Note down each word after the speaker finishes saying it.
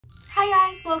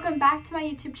Hi guys, welcome back to my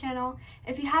YouTube channel.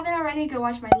 If you haven't already, go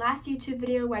watch my last YouTube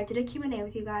video where I did a Q&A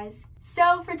with you guys.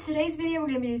 So for today's video, we're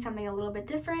going to be doing something a little bit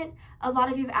different. A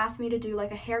lot of you have asked me to do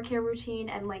like a hair care routine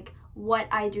and like what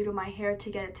I do to my hair to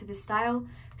get it to this style.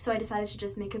 So I decided to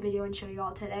just make a video and show you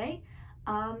all today.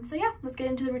 So yeah, let's get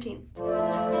into the routine.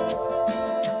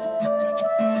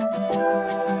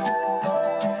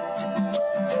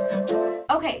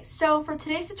 Okay, so for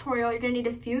today's tutorial, you're going to need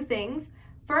a few things.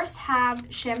 First, have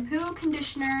shampoo,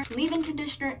 conditioner, leave-in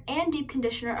conditioner, and deep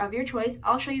conditioner of your choice.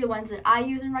 I'll show you the ones that I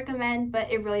use and recommend,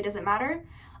 but it really doesn't matter.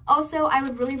 Also, I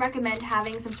would really recommend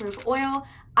having some sort of oil.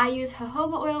 I use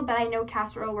jojoba oil, but I know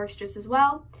castor oil works just as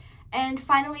well. And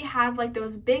finally, have like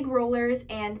those big rollers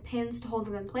and pins to hold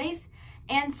them in place,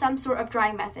 and some sort of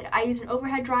drying method. I use an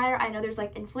overhead dryer. I know there's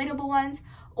like inflatable ones,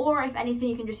 or if anything,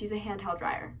 you can just use a handheld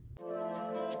dryer.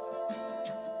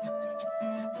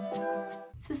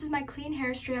 So this is my clean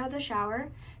hair straight out of the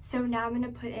shower. So now I'm going to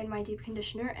put in my deep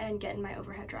conditioner and get in my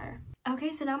overhead dryer.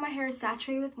 Okay, so now my hair is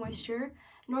saturated with moisture.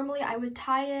 Normally I would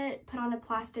tie it, put on a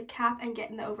plastic cap, and get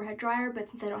in the overhead dryer, but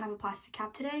since I don't have a plastic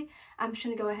cap today, I'm just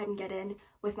going to go ahead and get in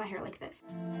with my hair like this.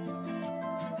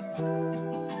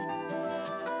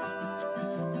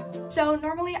 So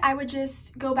normally I would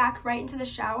just go back right into the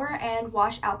shower and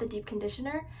wash out the deep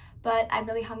conditioner, but I'm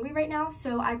really hungry right now,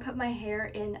 so I put my hair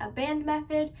in a band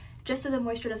method just so the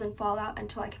moisture doesn't fall out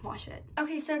until I can wash it.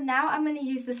 Okay, so now I'm going to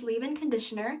use this leave-in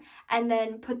conditioner and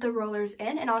then put the rollers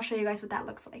in, and I'll show you guys what that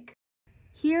looks like.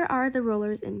 Here are the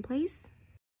rollers in place.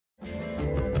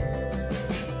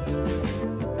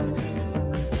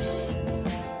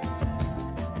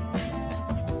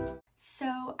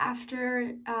 So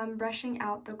after brushing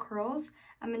out the curls,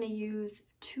 I'm going to use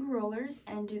 2 rollers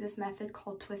and do this method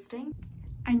called twisting.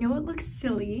 I know it looks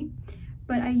silly,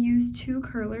 but I use 2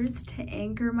 curlers to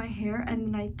anchor my hair, and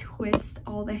then I twist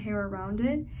all the hair around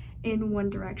it in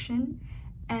one direction.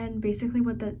 And basically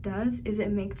what that does is it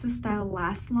makes the style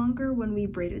last longer when we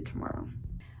braid it tomorrow.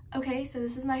 Okay, so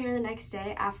this is my hair the next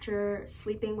day after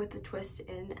sleeping with the twist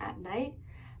in at night.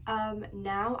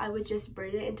 Now I would just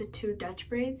braid it into 2 Dutch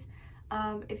braids.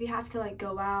 If you have to like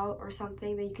go out or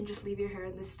something, then you can just leave your hair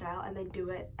in this style and then do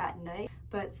it at night.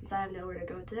 But since I have nowhere to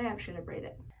go today, I'm just gonna braid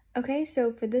it. Okay,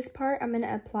 so for this part, I'm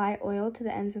gonna apply oil to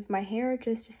the ends of my hair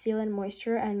just to seal in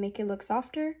moisture and make it look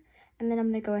softer. And then I'm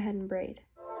gonna go ahead and braid.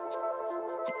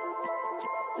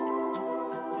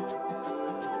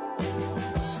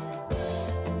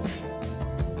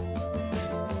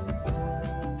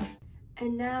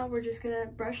 And now we're just gonna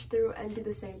brush through and do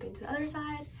the same thing to the other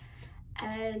side.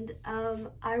 And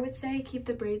I would say keep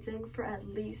the braids in for at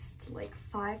least like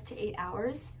 5 to 8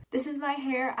 hours. This is my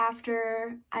hair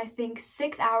after I think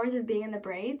 6 hours of being in the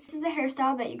braids. This is the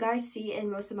hairstyle that you guys see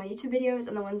in most of my YouTube videos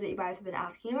and the ones that you guys have been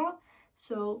asking about.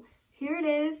 So here it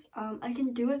is. I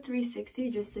can do a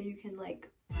 360 just so you can like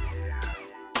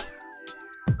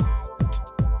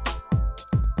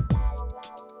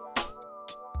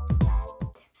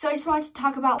So I just wanted to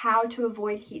talk about how to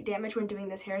avoid heat damage when doing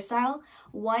this hairstyle.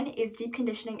 1 is deep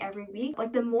conditioning every week.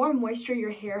 Like the more moisture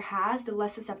your hair has, the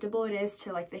less susceptible it is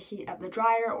to like the heat of the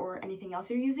dryer or anything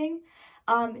else you're using.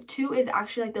 2 is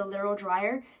actually like the literal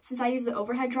dryer. Since I use the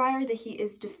overhead dryer, the heat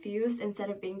is diffused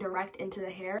instead of being direct into the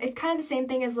hair. It's kind of the same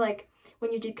thing as like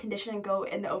when you deep condition and go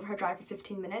in the overhead dryer for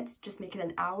 15 minutes, just make it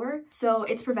an hour. So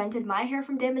it's prevented my hair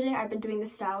from damaging. I've been doing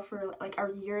this style for like a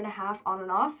year and a half on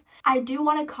and off. I do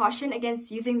want to caution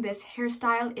against using this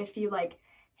hairstyle if you like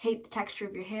hate the texture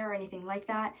of your hair or anything like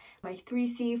that. My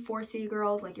 3C, 4C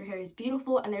girls, like your hair is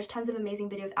beautiful, and there's tons of amazing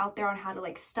videos out there on how to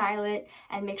like style it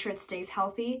and make sure it stays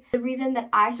healthy. The reason that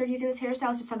I started using this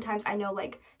hairstyle is just sometimes I know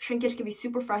like shrinkage can be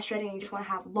super frustrating and you just want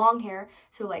to have long hair,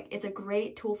 so like it's a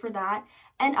great tool for that.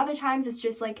 And other times it's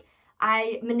just like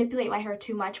I manipulate my hair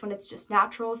too much when it's just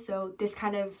natural, so this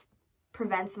kind of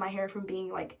prevents my hair from being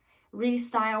like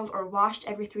restyled or washed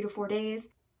every 3 to 4 days.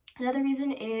 Another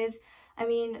reason is, I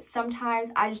mean, sometimes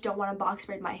I just don't want to box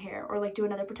braid my hair or like do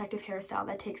another protective hairstyle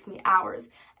that takes me hours,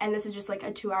 and this is just like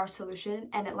a 2-hour solution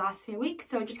and it lasts me a week,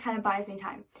 so it just kind of buys me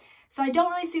time. So I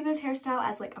don't really see this hairstyle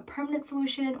as like a permanent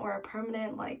solution or a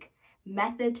permanent like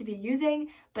method to be using,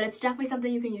 but it's definitely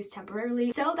something you can use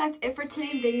temporarily. So that's it for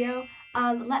today's video.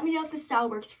 Let me know if this style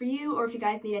works for you, or if you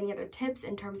guys need any other tips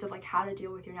in terms of like how to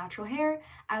deal with your natural hair.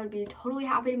 I would be totally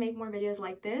happy to make more videos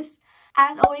like this.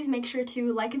 As always, make sure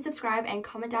to like and subscribe and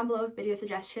comment down below with video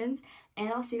suggestions, and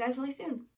I'll see you guys really soon.